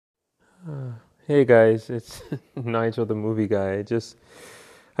Hey guys, it's Nigel the movie guy.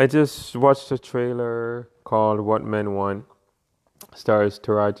 I just watched a trailer called What Men Want. Stars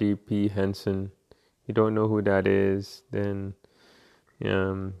Taraji P. Henson. You don't know who that is, then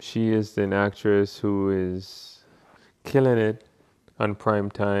she is an actress who is killing it on prime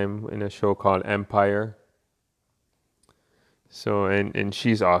time in a show called Empire. So and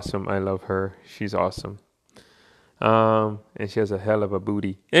she's awesome. I love her. She's awesome. And she has a hell of a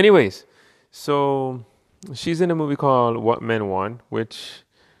booty. Anyways, so she's in a movie called What Men Want, which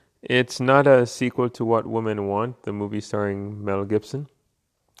it's not a sequel to What Women Want, the movie starring Mel Gibson.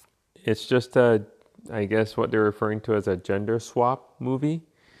 It's just I guess what they're referring to as a gender swap movie,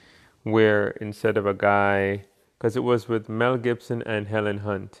 where instead of a guy, because it was with Mel Gibson and Helen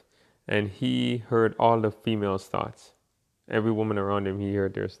Hunt, and he heard all the females' thoughts. Every woman around him, he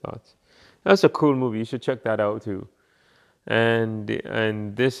heard their thoughts. That's a cool movie. You should check that out too. And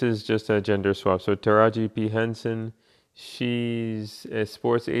this is just a gender swap. So Taraji P. Henson, she's a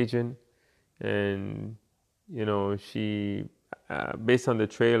sports agent, and she based on the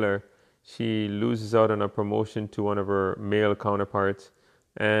trailer, she loses out on a promotion to one of her male counterparts,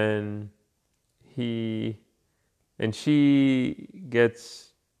 and he and she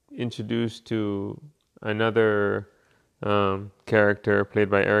gets introduced to another character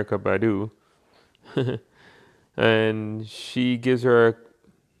played by Erica Badu. And she gives her,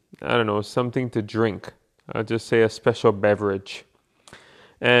 I don't know, something to drink. I'll just say a special beverage.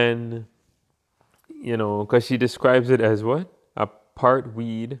 And, because she describes it as what? A part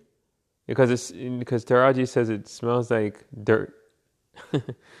weed. Because Taraji says it smells like dirt.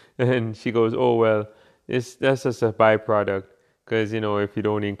 And she goes, oh, well, that's just a byproduct. Because, if you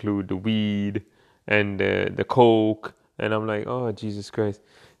don't include the weed and the coke. And I'm like, oh, Jesus Christ.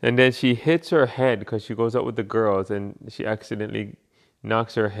 And then she hits her head because she goes out with the girls and she accidentally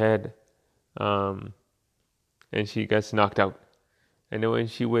knocks her head, um, and she gets knocked out. And then when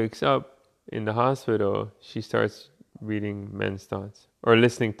she wakes up in the hospital, she starts reading men's thoughts or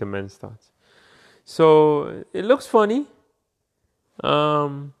listening to men's thoughts. So it looks funny.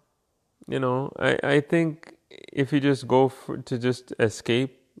 Um, I think if you just go to just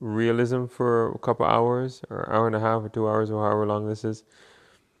escape realism for a couple hours or hour and a half or 2 hours or however long this is,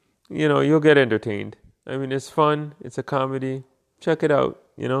 you'll get entertained. I mean, it's fun. It's a comedy. Check it out.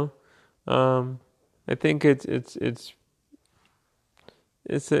 Um, I think it's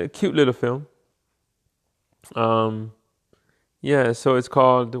a cute little film. Um, yeah, so it's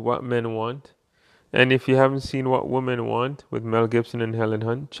called What Men Want. And if you haven't seen What Women Want with Mel Gibson and Helen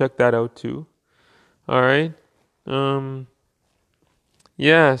Hunt, check that out too. All right. Um,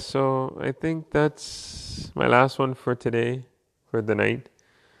 yeah, so I think that's my last one for today, for the night.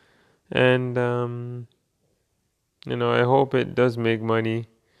 And I hope it does make money.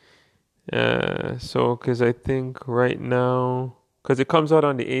 Because I think right now, because it comes out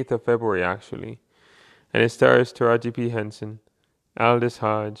on the 8th of February actually, and it stars Taraji P. Henson, Aldous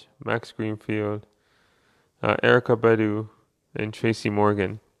Hodge, Max Greenfield, Erica Badu, and Tracy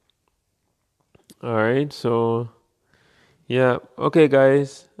Morgan. All right, so yeah, okay,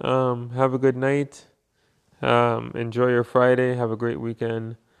 guys. Have a good night. Enjoy your Friday. Have a great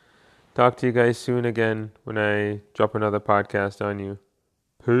weekend. Talk to you guys soon again when I drop another podcast on you.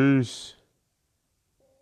 Peace.